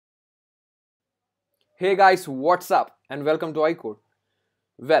Hey guys, what's up and welcome to iCode.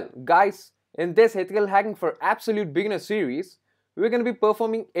 Well guys, in this ethical hacking for absolute beginner series, we're going to be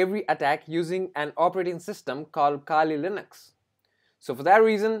performing every attack using an operating system called Kali Linux. So for that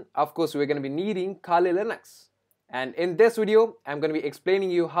reason, of course, we're going to be needing Kali Linux. And in this video, I'm going to be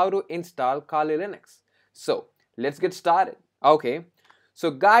explaining you how to install Kali Linux. So let's get started. Okay. So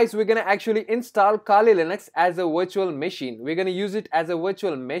guys, we're going to actually install Kali Linux as a virtual machine. We're going to use it as a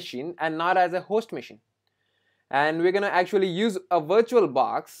virtual machine and not as a host machine. And we're going to actually use a virtual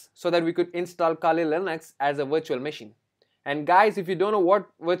box so that we could install Kali Linux as a virtual machine. And guys, if you don't know what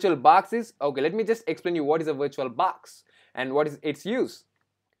virtual box is, okay, let me just explain you what is a virtual box and what is its use.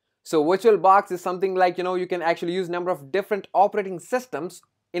 So virtual box is something like, you can actually use number of different operating systems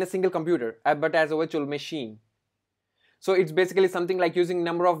in a single computer, but as a virtual machine. So it's basically something like using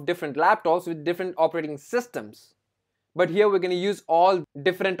number of different laptops with different operating systems. But here we're going to use all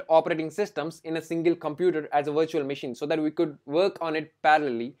different operating systems in a single computer as a virtual machine so that we could work on it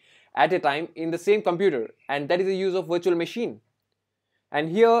parallelly at a time in the same computer, and that is the use of virtual machine. And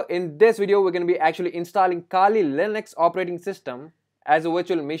here in this video we're going to be actually installing Kali Linux operating system as a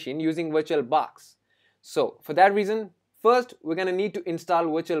virtual machine using VirtualBox. So for that reason, first we're going to need to install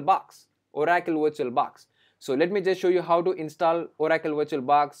VirtualBox, Oracle VirtualBox. So let me just show you how to install Oracle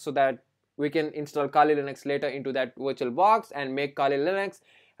VirtualBox so that we can install Kali Linux later into that VirtualBox and make Kali Linux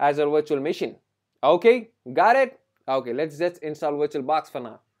as a virtual machine. Okay, got it? Okay, let's just install VirtualBox for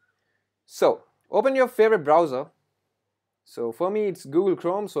now. So open your favorite browser. So for me it's Google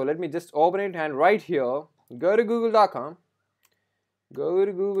Chrome, so let me just open it, and right here go to google.com,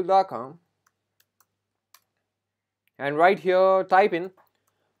 and right here type in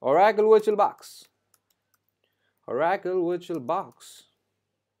Oracle VirtualBox.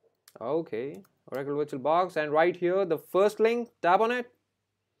 Okay, Oracle VirtualBox, and right here the first link, tap on it,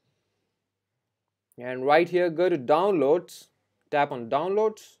 and right here go to downloads, tap on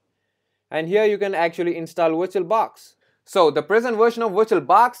downloads, and here you can actually install VirtualBox. So the present version of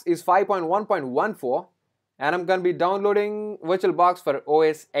VirtualBox is 5.1.14, and I'm going to be downloading VirtualBox for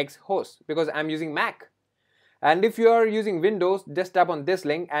OS X host because I'm using Mac. And if you are using Windows, just tap on this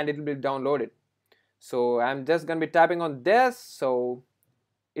link and it will be downloaded. So I'm just going to be tapping on this. So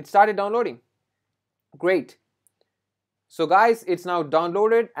it started downloading. Great. So guys, it's now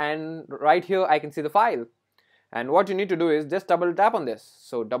downloaded, and right here I can see the file. And what you need to do is just double tap on this.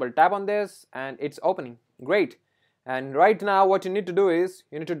 So double tap on this and it's opening. Great. And right now what you need to do is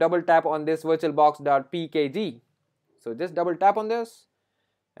you need to double tap on this virtualbox.pkg. So just double tap on this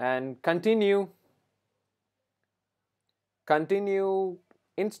and continue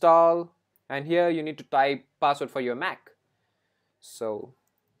install, and here you need to type password for your Mac. So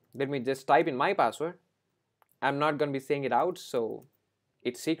let me just type in my password. I'm not going to be saying it out, so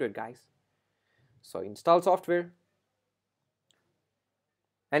it's secret, guys. So install software.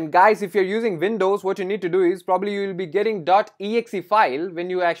 And guys, if you're using Windows, what you need to do is probably you will be getting .exe file when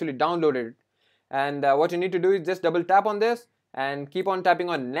you actually download it. And what you need to do is just double tap on this and keep on tapping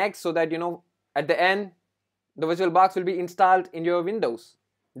on next so that at the end the VirtualBox will be installed in your Windows.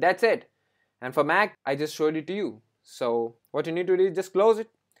 That's it. And for Mac, I just showed it to you. So what you need to do is just close it.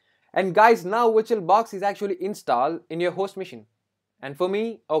 And guys, now VirtualBox is actually installed in your host machine. And for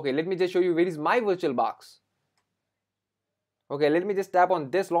me, okay, let me just show you where is my VirtualBox. Okay, let me just tap on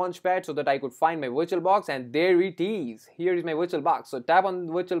this launchpad so that I could find my VirtualBox, and there it is. Here is my VirtualBox. So tap on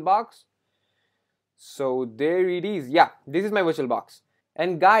VirtualBox. So there it is. Yeah, this is my VirtualBox.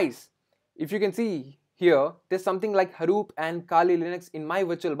 And guys, if you can see here, there's something like Hadoop and Kali Linux in my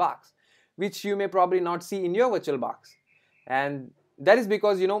VirtualBox, which you may probably not see in your VirtualBox. And that is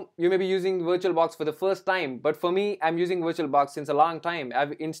because you may be using VirtualBox for the first time, but for me, I'm using VirtualBox since a long time.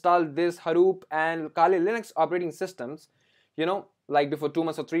 I've installed this Hadoop and Kali Linux operating systems, like before 2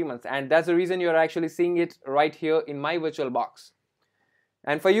 months or 3 months, and that's the reason you're actually seeing it right here in my VirtualBox.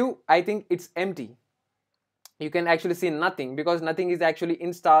 And for you, I think it's empty. You can actually see nothing because nothing is actually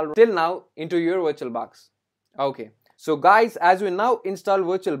installed till now into your VirtualBox. Okay, so guys, as we now install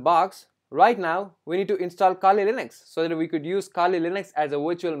VirtualBox, right now we need to install Kali Linux so that we could use Kali Linux as a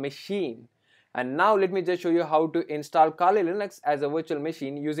virtual machine. And now let me just show you how to install Kali Linux as a virtual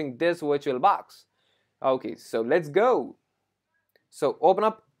machine using this VirtualBox. Okay, so let's go. So open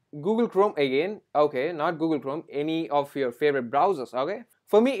up Google Chrome again. Okay, not Google Chrome, any of your favorite browsers. Okay,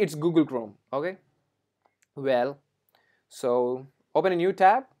 for me it's Google Chrome. Okay, well, so open a new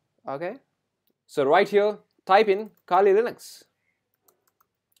tab. Okay, so right here type in Kali Linux.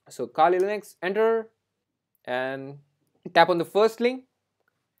 So Kali Linux, enter, and tap on the first link,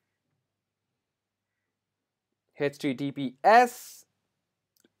 https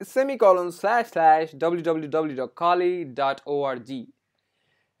semicolon slash slash www.kali.org,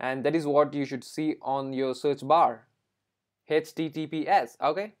 and that is what you should see on your search bar. HTTPS.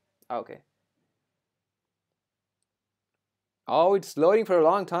 Okay. Oh, it's loading for a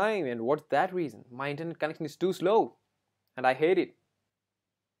long time, and what's that reason? My internet connection is too slow and I hate it.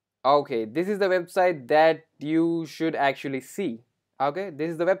 Okay, this is the website that you should actually see. Okay,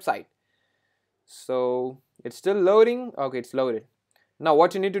 this is the website. So it's still loading. Okay, it's loaded. Now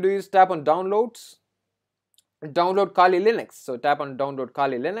what you need to do is tap on downloads, download Kali Linux. So tap on download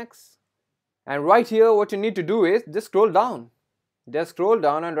Kali Linux, and right here what you need to do is just scroll down. Just scroll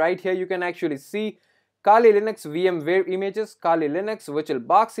down, and right here you can actually see Kali Linux VMware images, Kali Linux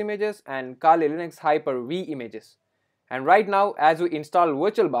VirtualBox images, and Kali Linux Hyper-V images. And right now, as we install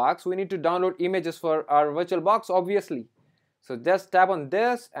VirtualBox, we need to download images for our VirtualBox, obviously. So just tap on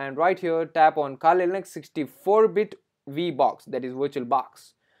this, and right here tap on Kali Linux 64-bit VBox, that is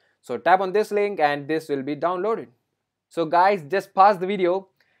VirtualBox. So tap on this link and this will be downloaded. So guys, just pause the video,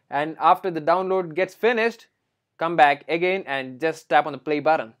 and after the download gets finished, come back again and just tap on the play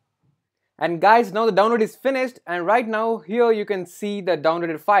button. And guys, now the download is finished, and right now here you can see the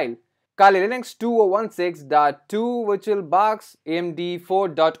downloaded file, Kali Linux 2016.2 VirtualBox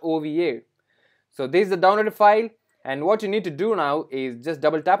AMD4.OVA. So this is the downloaded file, and what you need to do now is just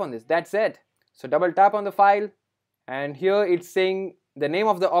double tap on this. That's it. So double tap on the file, and here it's saying the name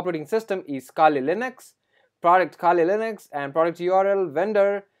of the operating system is Kali Linux, product Kali Linux, and product URL,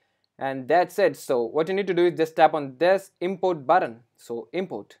 vendor, and that's it. So what you need to do is just tap on this import button. So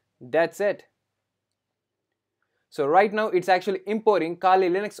import. That's it. So right now it's actually importing Kali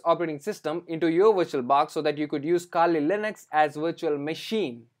Linux operating system into your VirtualBox so that you could use Kali Linux as virtual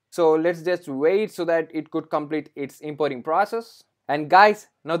machine. So let's just wait so that it could complete its importing process. And guys,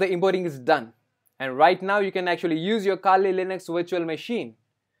 now the importing is done. And right now you can actually use your Kali Linux virtual machine.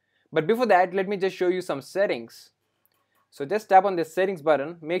 But before that, let me just show you some settings. So just tap on this settings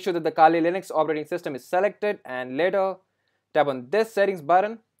button, make sure that the Kali Linux operating system is selected, and later tap on this settings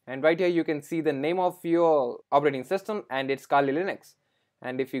button. And right here you can see the name of your operating system, and it's Kali Linux.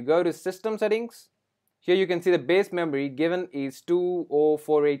 And if you go to system settings, here you can see the base memory given is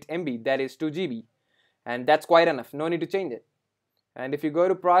 2048 MB, that is 2 GB. And that's quite enough, no need to change it. And if you go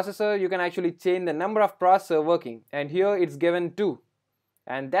to processor, you can actually change the number of processor working, and here it's given 2.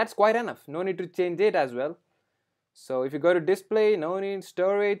 And that's quite enough, no need to change it as well. So if you go to display, no need,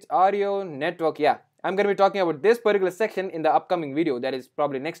 storage, audio, network, yeah. I'm going to be talking about this particular section in the upcoming video, that is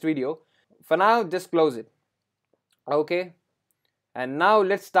probably next video. For now, just close it. Okay. And now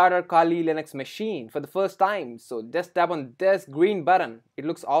let's start our Kali Linux machine for the first time. So just tap on this green button. It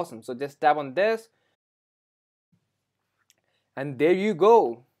looks awesome. So just tap on this. And there you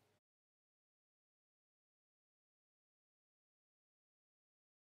go.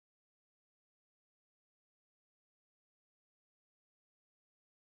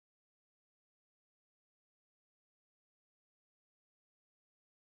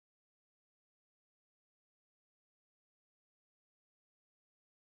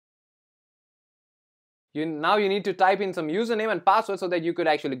 Now you need to type in some username and password so that you could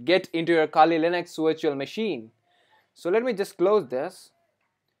actually get into your Kali Linux virtual machine. So let me just close this,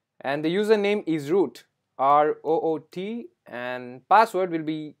 and the username is root, R-O-O-T, and password will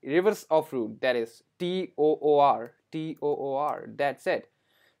be reverse of root, that is T-O-O-R, T-O-O-R, that's it.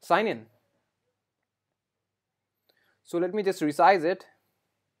 Sign in. So let me just resize it.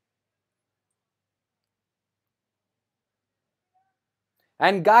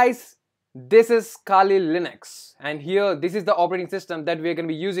 And guys, this is Kali Linux, and here this is the operating system that we are going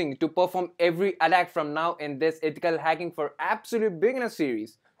to be using to perform every attack from now in this ethical hacking for absolute beginner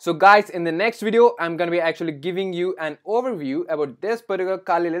series. So guys, in the next video I'm going to be actually giving you an overview about this particular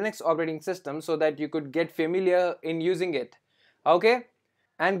Kali Linux operating system so that you could get familiar in using it. Okay?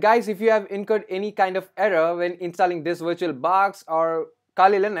 And guys, if you have incurred any kind of error when installing this VirtualBox or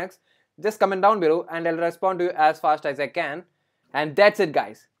Kali Linux, just comment down below and I'll respond to you as fast as I can. And that's it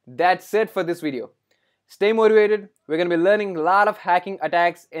guys. That's it for this video. Stay motivated. We're going to be learning a lot of hacking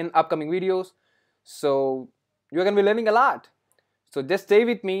attacks in upcoming videos. So you're going to be learning a lot. So just stay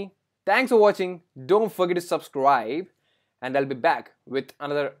with me. Thanks for watching. Don't forget to subscribe. And I'll be back with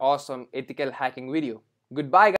another awesome ethical hacking video. Goodbye guys.